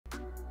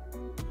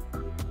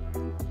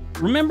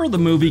Remember the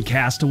movie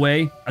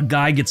Castaway? A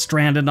guy gets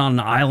stranded on an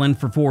island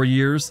for 4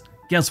 years?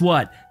 Guess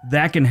what?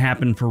 That can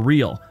happen for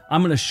real.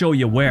 I'm gonna show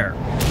you where.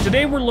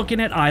 Today we're looking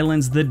at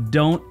islands that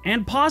don't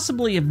and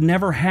possibly have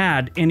never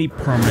had any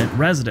permanent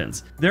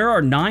residents. There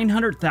are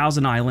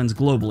 900,000 islands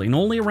globally and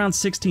only around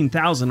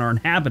 16,000 are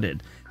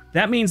inhabited.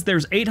 That means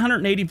there's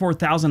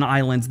 884,000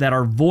 islands that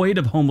are void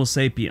of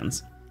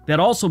Homosapiens. That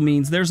also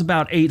means there's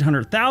about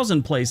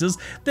 800,000 places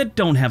that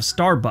don't have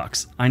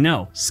Starbucks. I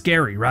know,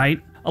 scary,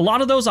 right? A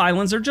lot of those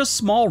islands are just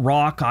small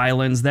rock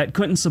islands that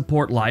couldn't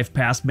support life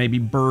past maybe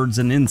birds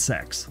and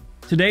insects.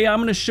 Today I'm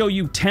going to show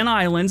you 10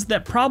 islands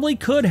that probably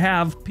could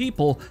have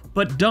people,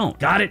 but don't.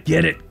 Got it?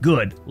 Get it?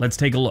 Good. Let's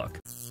take a look.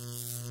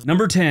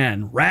 Number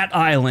 10, Rat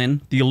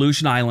Island, the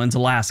Aleutian Islands,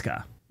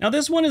 Alaska. Now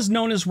this one is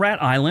known as Rat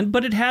Island,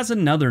 but it has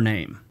another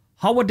name.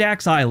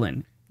 Hawadaks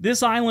Island.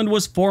 This island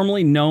was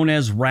formerly known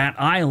as Rat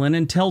Island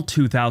until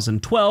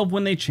 2012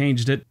 when they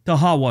changed it to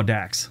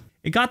Hawadaks.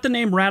 It got the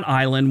name Rat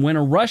Island when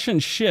a Russian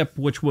ship,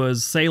 which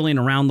was sailing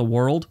around the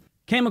world,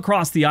 came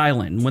across the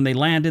island. When they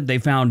landed, they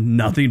found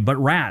nothing but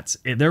rats.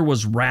 There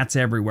was rats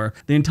everywhere.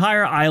 The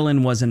entire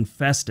island was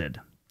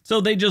infested.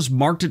 So they just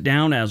marked it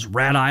down as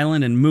Rat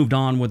Island and moved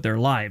on with their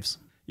lives.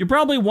 You're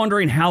probably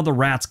wondering how the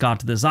rats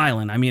got to this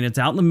island. I mean, it's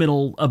out in the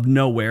middle of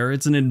nowhere.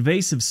 It's an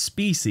invasive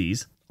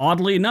species.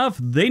 Oddly enough,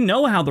 they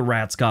know how the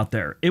rats got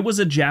there. It was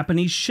a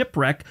Japanese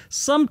shipwreck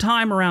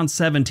sometime around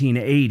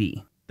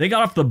 1780. They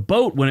got off the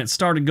boat when it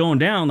started going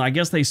down. I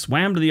guess they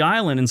swam to the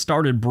island and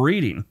started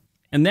breeding.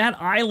 And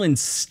that island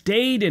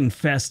stayed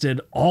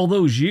infested all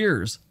those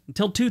years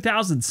until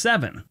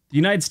 2007. The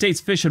United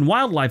States Fish and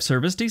Wildlife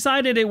Service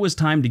decided it was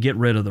time to get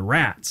rid of the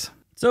rats.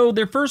 So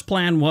their first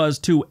plan was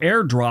to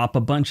airdrop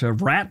a bunch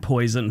of rat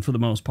poison for the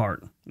most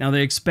part. Now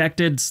they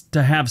expected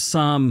to have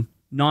some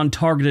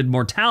non-targeted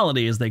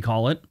mortality, as they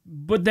call it,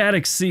 but that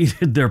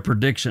exceeded their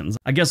predictions.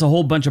 I guess a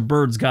whole bunch of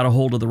birds got a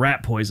hold of the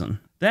rat poison.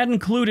 That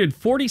included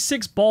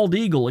 46 bald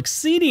eagle,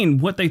 exceeding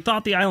what they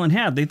thought the island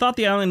had. They thought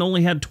the island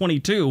only had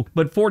 22,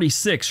 but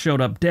 46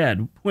 showed up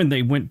dead when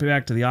they went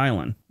back to the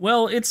island.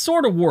 Well, it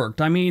sort of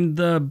worked. I mean,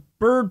 the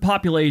bird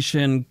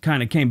population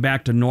kind of came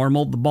back to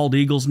normal. The bald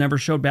eagles never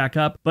showed back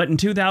up. But in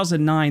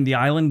 2009, the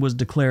island was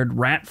declared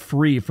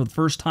rat-free for the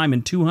first time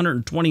in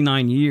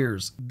 229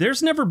 years.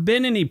 There's never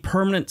been any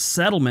permanent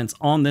settlements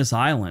on this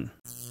island.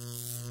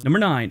 Number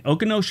 9,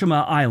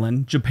 Okinoshima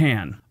Island,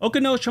 Japan.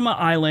 Okinoshima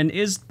Island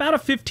is about a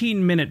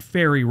 15-minute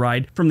ferry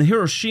ride from the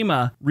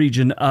Hiroshima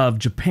region of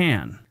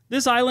Japan.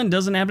 This island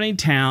doesn't have any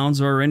towns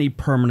or any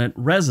permanent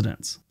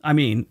residents. I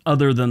mean,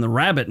 other than the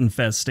rabbit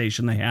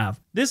infestation they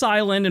have. This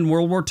island in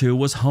World War II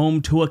was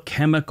home to a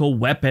chemical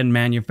weapon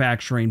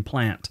manufacturing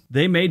plant.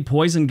 They made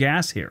poison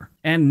gas here.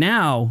 And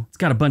now it's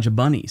got a bunch of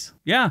bunnies.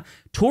 Yeah,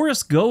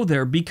 tourists go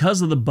there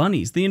because of the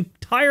bunnies. The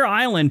entire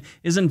island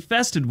is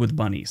infested with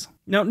bunnies.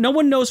 Now, no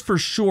one knows for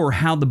sure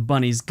how the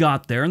bunnies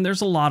got there, and there's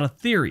a lot of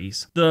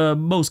theories. The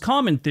most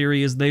common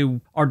theory is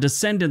they are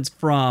descendants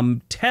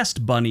from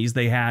test bunnies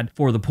they had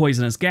for the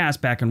poisonous gas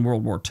back in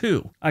World War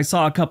II. I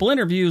saw a couple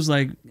interviews,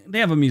 like they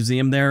have a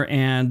museum there,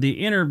 and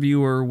the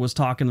interviewer was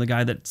talking to the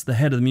guy that's the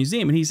head of the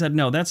museum, and he said,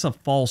 no, that's a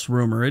false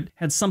rumor. It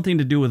had something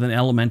to do with an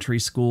elementary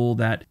school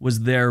that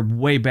was there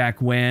way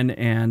back when,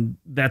 and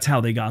that's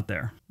how they got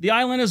there. The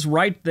island is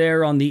right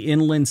there on the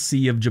inland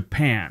sea of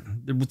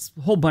Japan. There was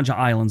a whole bunch of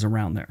islands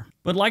around there.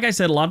 But like I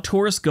said, a lot of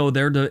tourists go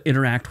there to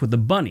interact with the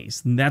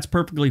bunnies, and that's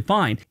perfectly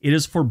fine. It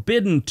is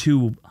forbidden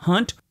to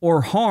hunt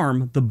or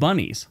harm the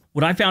bunnies.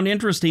 What I found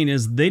interesting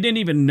is they didn't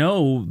even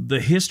know the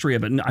history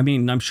of it. I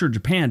mean, I'm sure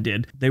Japan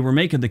did. They were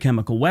making the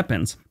chemical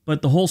weapons,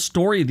 but the whole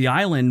story of the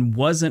island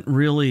wasn't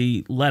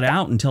really let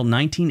out until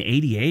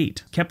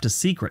 1988, kept a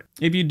secret.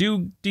 If you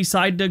do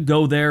decide to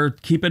go there,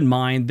 keep in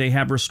mind they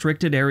have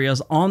restricted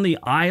areas on the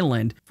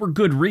island for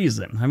good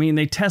reason. I mean,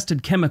 they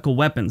tested chemical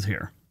weapons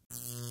here.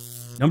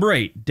 Number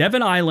 8,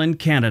 Devon Island,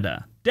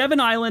 Canada.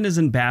 Devon Island is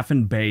in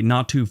Baffin Bay,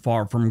 not too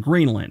far from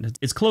Greenland.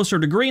 It's closer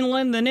to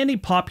Greenland than any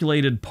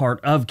populated part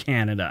of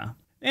Canada.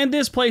 And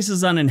this place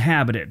is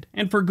uninhabited,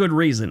 and for good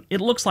reason.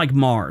 It looks like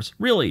Mars.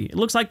 Really, it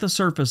looks like the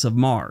surface of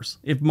Mars,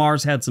 if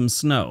Mars had some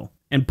snow.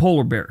 And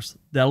polar bears,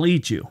 they'll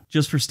eat you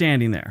just for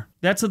standing there.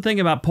 That's the thing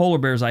about polar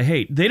bears I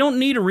hate. They don't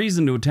need a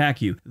reason to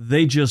attack you.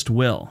 They just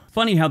will.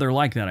 Funny how they're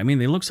like that. I mean,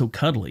 they look so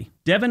cuddly.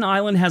 Devon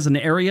Island has an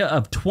area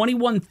of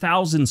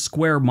 21,000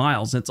 square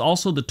miles. It's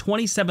also the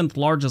 27th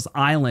largest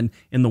island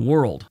in the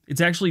world.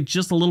 It's actually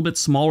just a little bit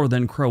smaller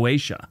than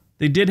Croatia.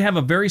 They did have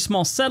a very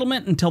small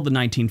settlement until the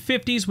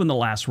 1950s when the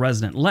last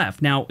resident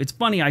left. Now, it's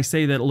funny I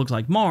say that it looks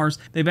like Mars.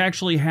 They've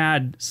actually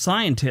had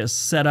scientists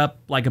set up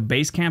like a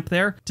base camp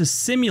there to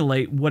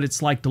simulate what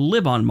it's like to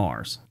live on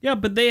Mars. Yeah,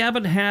 but they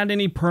haven't had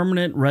any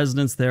permanent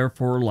residents there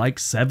for like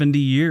 70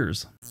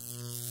 years.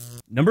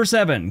 Number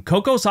 7,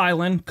 Cocos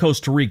Island,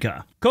 Costa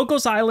Rica.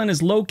 Cocos Island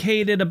is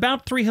located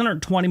about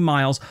 320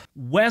 miles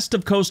west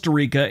of Costa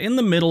Rica in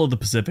the middle of the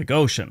Pacific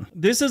Ocean.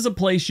 This is a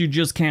place you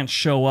just can't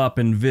show up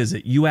and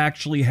visit. You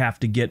actually have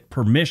to get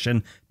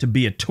permission to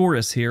be a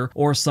tourist here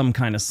or some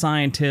kind of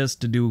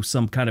scientist to do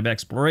some kind of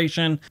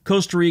exploration.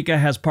 Costa Rica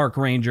has park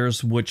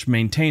rangers which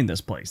maintain this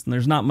place, and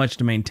there's not much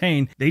to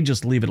maintain. They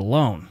just leave it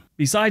alone.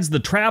 Besides the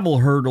travel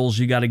hurdles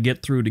you got to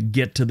get through to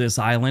get to this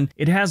island,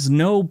 it has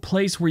no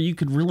place where you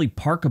could really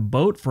park a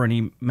boat for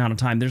any amount of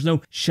time. There's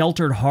no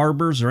sheltered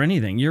harbors or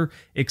anything. You're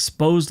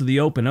exposed to the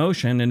open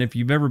ocean, and if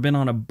you've ever been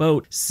on a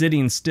boat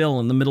sitting still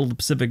in the middle of the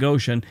Pacific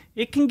Ocean,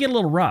 it can get a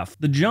little rough.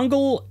 The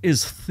jungle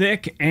is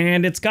thick,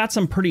 and it's got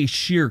some pretty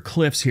sheer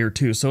cliffs here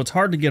too, so it's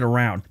hard to get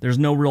around. There's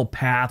no real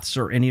paths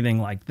or anything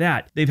like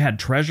that. They've had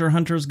treasure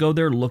hunters go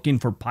there looking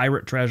for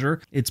pirate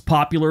treasure. It's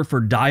popular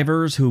for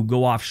divers who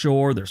go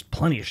offshore. There's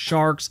plenty of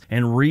sharks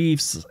and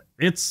reefs.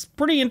 It's a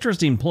pretty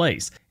interesting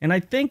place, and I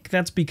think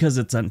that's because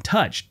it's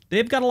untouched.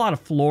 They've got a lot of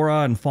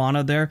flora and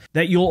fauna there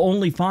that you'll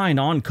only find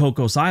on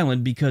Cocos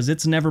Island because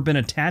it's never been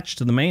attached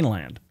to the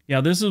mainland. Yeah,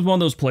 this is one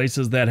of those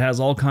places that has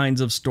all kinds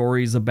of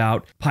stories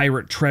about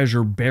pirate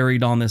treasure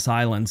buried on this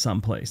island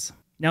someplace.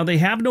 Now, they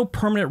have no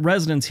permanent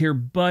residents here,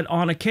 but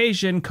on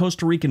occasion,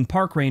 Costa Rican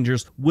park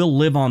rangers will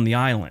live on the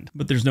island.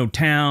 But there's no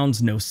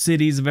towns, no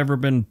cities have ever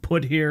been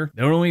put here.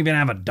 They don't even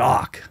have a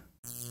dock.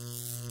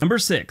 Number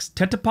 6,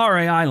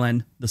 Tetapare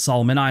Island, the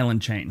Solomon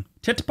Island chain.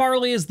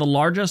 Tetapare is the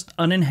largest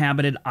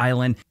uninhabited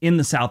island in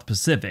the South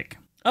Pacific.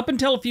 Up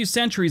until a few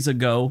centuries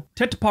ago,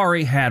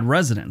 Tetapare had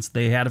residents.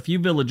 They had a few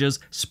villages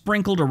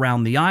sprinkled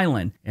around the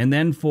island, and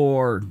then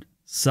for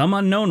some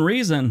unknown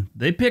reason,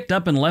 they picked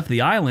up and left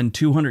the island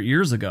 200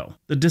 years ago.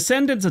 The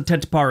descendants of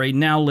Tetapare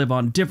now live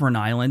on different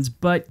islands,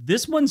 but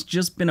this one's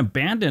just been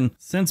abandoned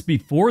since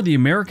before the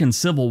American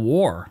Civil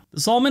War.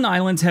 The Solomon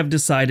Islands have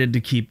decided to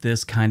keep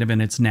this kind of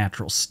in its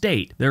natural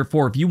state.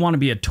 Therefore, if you want to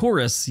be a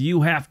tourist,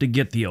 you have to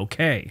get the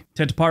okay.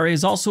 Tetapare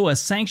is also a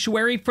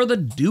sanctuary for the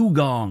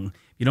dugong.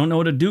 If you don't know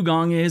what a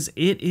dugong is,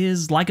 it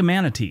is like a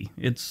manatee.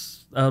 It's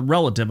a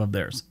relative of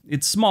theirs.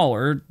 It's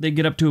smaller. They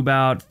get up to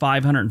about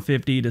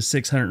 550 to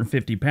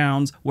 650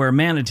 pounds, where a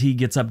manatee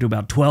gets up to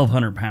about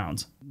 1,200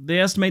 pounds. They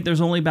estimate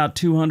there's only about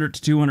 200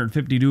 to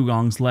 250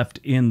 dugongs left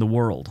in the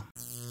world.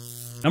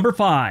 Number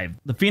 5,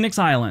 the Phoenix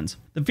Islands.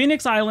 The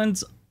Phoenix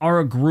Islands are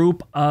a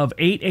group of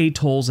 8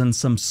 atolls and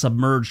some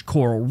submerged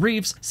coral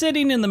reefs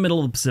sitting in the middle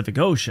of the Pacific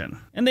Ocean,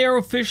 and they are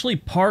officially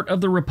part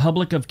of the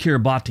Republic of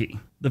Kiribati.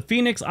 The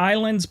Phoenix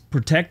Islands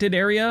Protected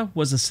Area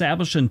was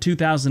established in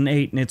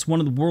 2008, and it's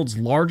one of the world's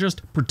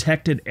largest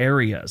protected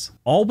areas.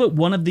 All but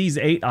one of these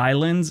 8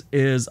 islands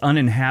is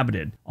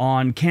uninhabited.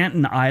 On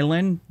Canton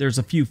Island, there's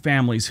a few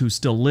families who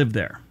still live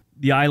there.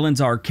 The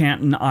islands are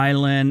Canton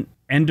Island,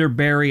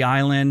 Enderberry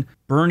Island,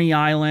 Burney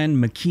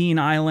Island, McKean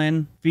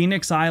Island,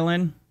 Phoenix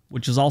Island,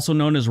 which is also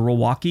known as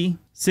Rawaki,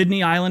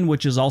 Sydney Island,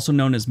 which is also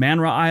known as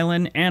Manra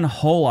Island, and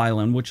Hull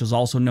Island, which is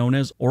also known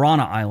as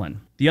Orana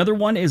Island. The other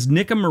one is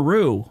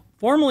Nicamaru,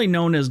 formerly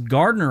known as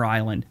Gardner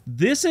Island.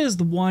 This is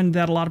the one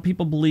that a lot of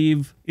people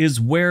believe is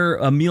where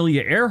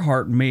Amelia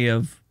Earhart may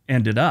have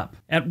ended up.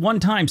 At one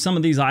time, some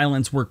of these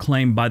islands were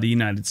claimed by the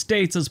United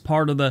States as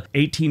part of the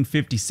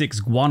 1856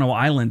 Guano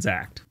Islands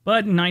Act.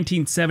 But in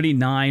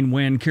 1979,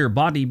 when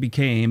Kiribati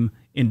became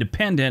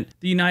independent,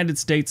 the United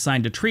States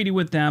signed a treaty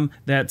with them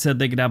that said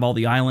they could have all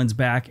the islands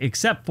back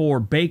except for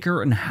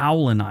Baker and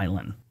Howland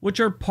Island, which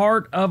are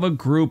part of a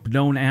group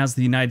known as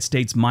the United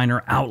States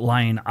Minor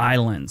Outlying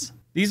Islands.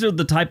 These are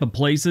the type of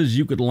places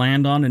you could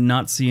land on and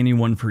not see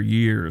anyone for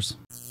years.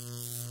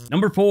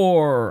 Number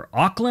 4,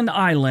 Auckland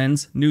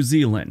Islands, New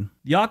Zealand.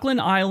 The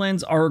Auckland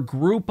Islands are a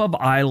group of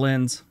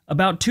islands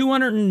about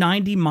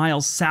 290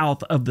 miles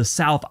south of the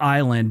South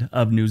Island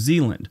of New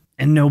Zealand,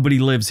 and nobody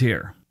lives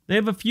here. They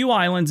have a few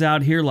islands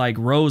out here like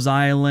Rose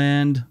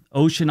Island,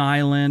 Ocean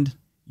Island,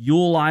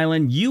 Yule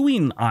Island,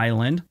 Ewing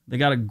Island. They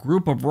got a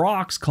group of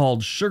rocks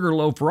called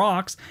Sugarloaf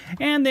Rocks,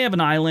 and they have an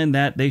island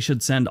that they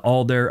should send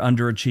all their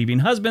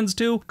underachieving husbands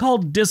to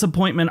called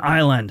Disappointment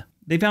Island.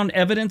 They found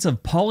evidence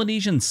of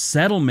Polynesian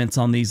settlements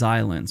on these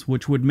islands,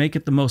 which would make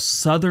it the most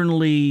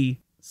southerly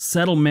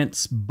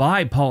settlements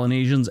by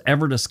Polynesians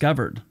ever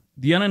discovered.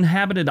 The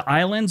uninhabited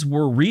islands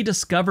were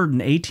rediscovered in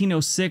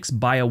 1806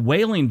 by a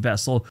whaling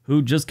vessel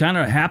who just kind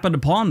of happened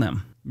upon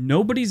them.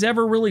 Nobody's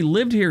ever really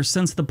lived here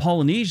since the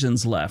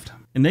Polynesians left,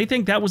 and they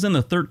think that was in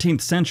the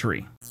 13th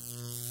century.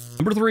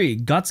 Number 3,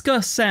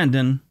 Gotska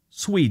Sanden,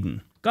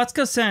 Sweden.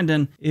 Gotska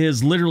Sanden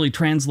is literally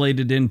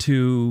translated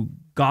into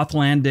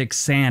Gothlandic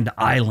Sand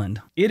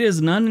Island. It is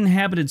an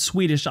uninhabited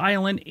Swedish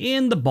island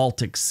in the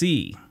Baltic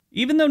Sea.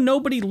 Even though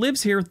nobody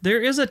lives here,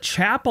 there is a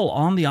chapel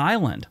on the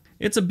island.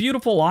 It's a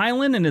beautiful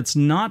island and it's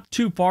not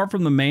too far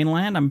from the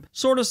mainland. I'm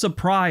sort of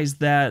surprised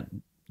that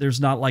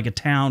there's not like a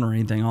town or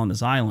anything on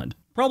this island.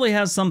 Probably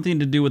has something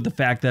to do with the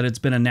fact that it's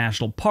been a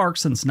national park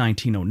since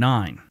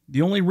 1909.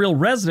 The only real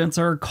residents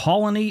are a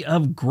colony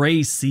of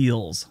gray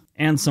seals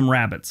and some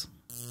rabbits.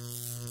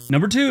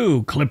 Number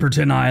 2,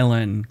 Clipperton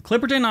Island.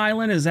 Clipperton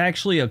Island is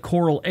actually a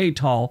coral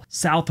atoll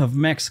south of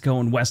Mexico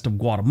and west of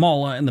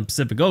Guatemala in the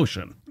Pacific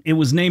Ocean. It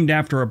was named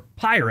after a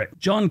pirate,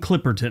 John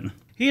Clipperton.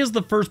 He is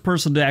the first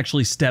person to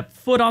actually step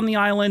foot on the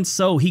island,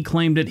 so he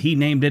claimed it, he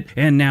named it,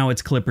 and now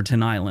it's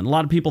Clipperton Island. A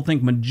lot of people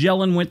think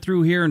Magellan went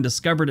through here and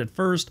discovered it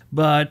first,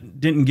 but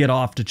didn't get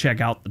off to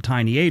check out the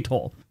tiny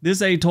atoll.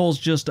 This atoll is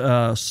just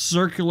a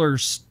circular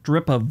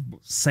strip of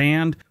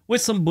sand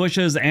with some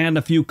bushes and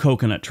a few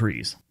coconut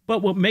trees.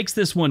 But what makes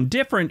this one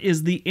different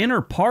is the inner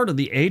part of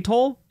the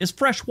atoll is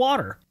fresh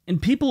water, and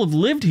people have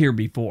lived here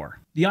before.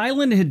 The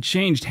island had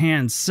changed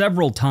hands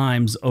several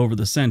times over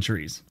the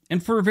centuries,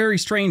 and for a very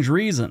strange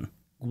reason.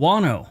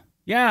 Guano.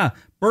 Yeah,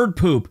 bird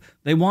poop.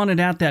 They wanted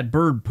at that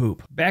bird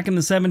poop. Back in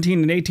the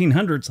 17 and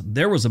 1800s,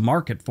 there was a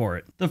market for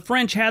it. The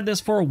French had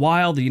this for a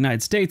while, the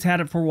United States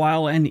had it for a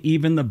while, and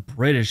even the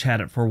British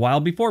had it for a while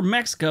before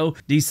Mexico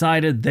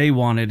decided they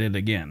wanted it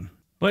again.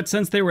 But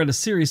since they were at a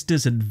serious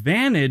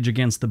disadvantage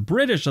against the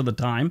British of the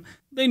time,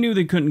 they knew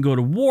they couldn't go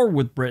to war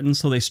with Britain,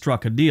 so they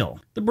struck a deal.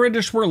 The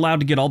British were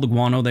allowed to get all the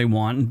guano they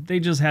want, they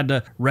just had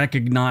to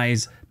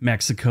recognize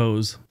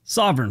Mexico's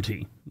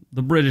sovereignty.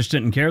 The British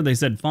didn't care, they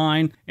said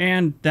fine,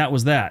 and that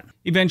was that.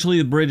 Eventually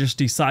the British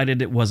decided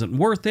it wasn't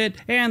worth it,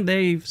 and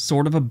they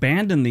sort of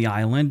abandoned the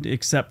island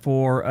except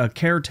for a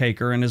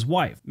caretaker and his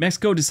wife.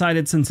 Mexico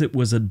decided since it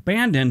was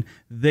abandoned,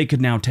 they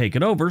could now take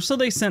it over, so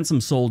they sent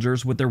some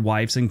soldiers with their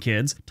wives and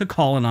kids to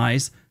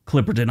colonize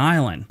Clipperton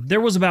Island.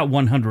 There was about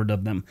 100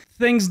 of them.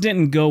 Things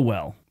didn't go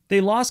well.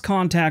 They lost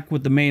contact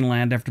with the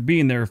mainland after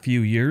being there a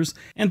few years,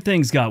 and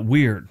things got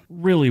weird,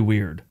 really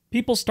weird.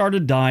 People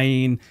started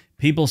dying,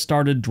 people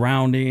started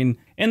drowning,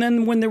 and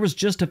then when there was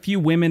just a few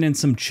women and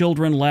some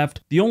children left,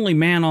 the only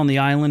man on the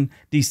island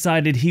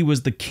decided he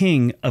was the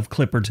king of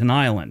Clipperton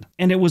Island,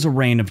 and it was a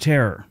reign of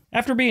terror.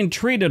 After being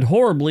treated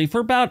horribly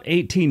for about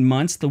 18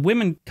 months, the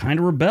women kind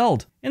of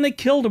rebelled, and they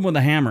killed him with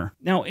a hammer.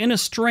 Now, in a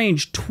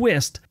strange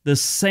twist, the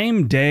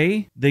same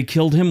day they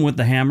killed him with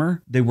the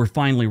hammer, they were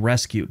finally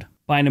rescued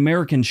by an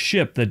American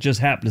ship that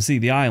just happened to see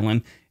the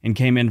island and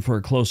came in for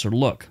a closer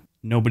look.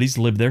 Nobody's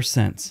lived there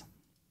since.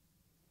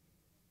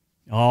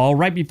 All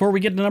right, before we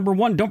get to number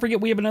 1, don't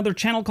forget we have another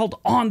channel called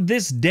On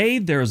This Day.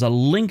 There's a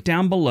link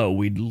down below.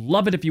 We'd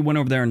love it if you went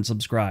over there and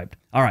subscribed.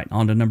 All right,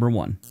 on to number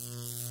 1.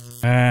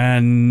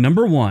 And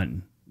number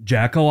 1,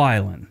 Jacko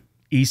Island,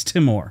 East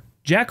Timor.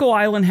 Jacko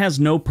Island has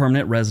no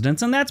permanent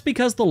residents, and that's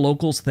because the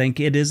locals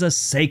think it is a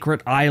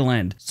sacred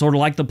island, sort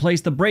of like the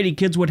place the Brady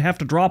kids would have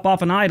to drop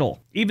off an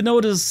idol. Even though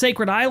it is a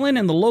sacred island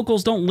and the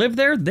locals don't live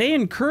there, they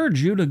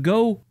encourage you to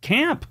go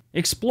camp.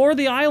 Explore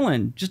the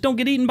island, just don't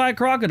get eaten by a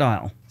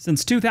crocodile.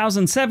 Since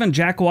 2007,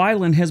 Jacko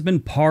Island has been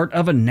part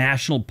of a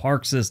national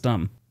park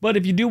system. But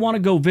if you do want to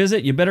go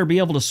visit, you better be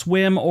able to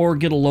swim or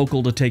get a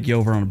local to take you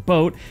over on a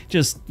boat.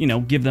 Just,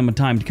 give them a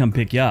time to come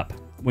pick you up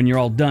when you're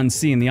all done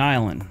seeing the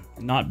island,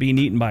 not being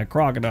eaten by a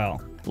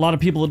crocodile. A lot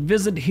of people that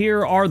visit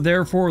here are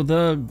there for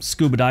the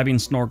scuba diving,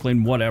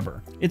 snorkeling,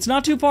 whatever. It's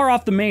not too far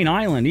off the main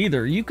island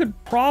either. You could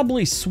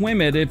probably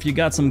swim it if you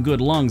got some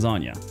good lungs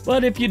on you.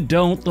 But if you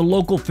don't, the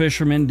local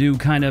fishermen do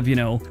kind of,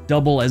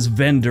 double as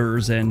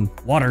vendors and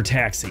water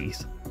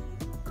taxis.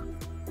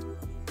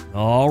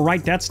 All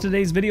right, that's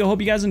today's video.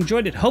 Hope you guys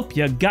enjoyed it. Hope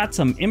you got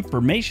some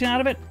information out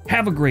of it.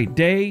 Have a great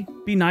day.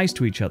 Be nice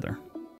to each other.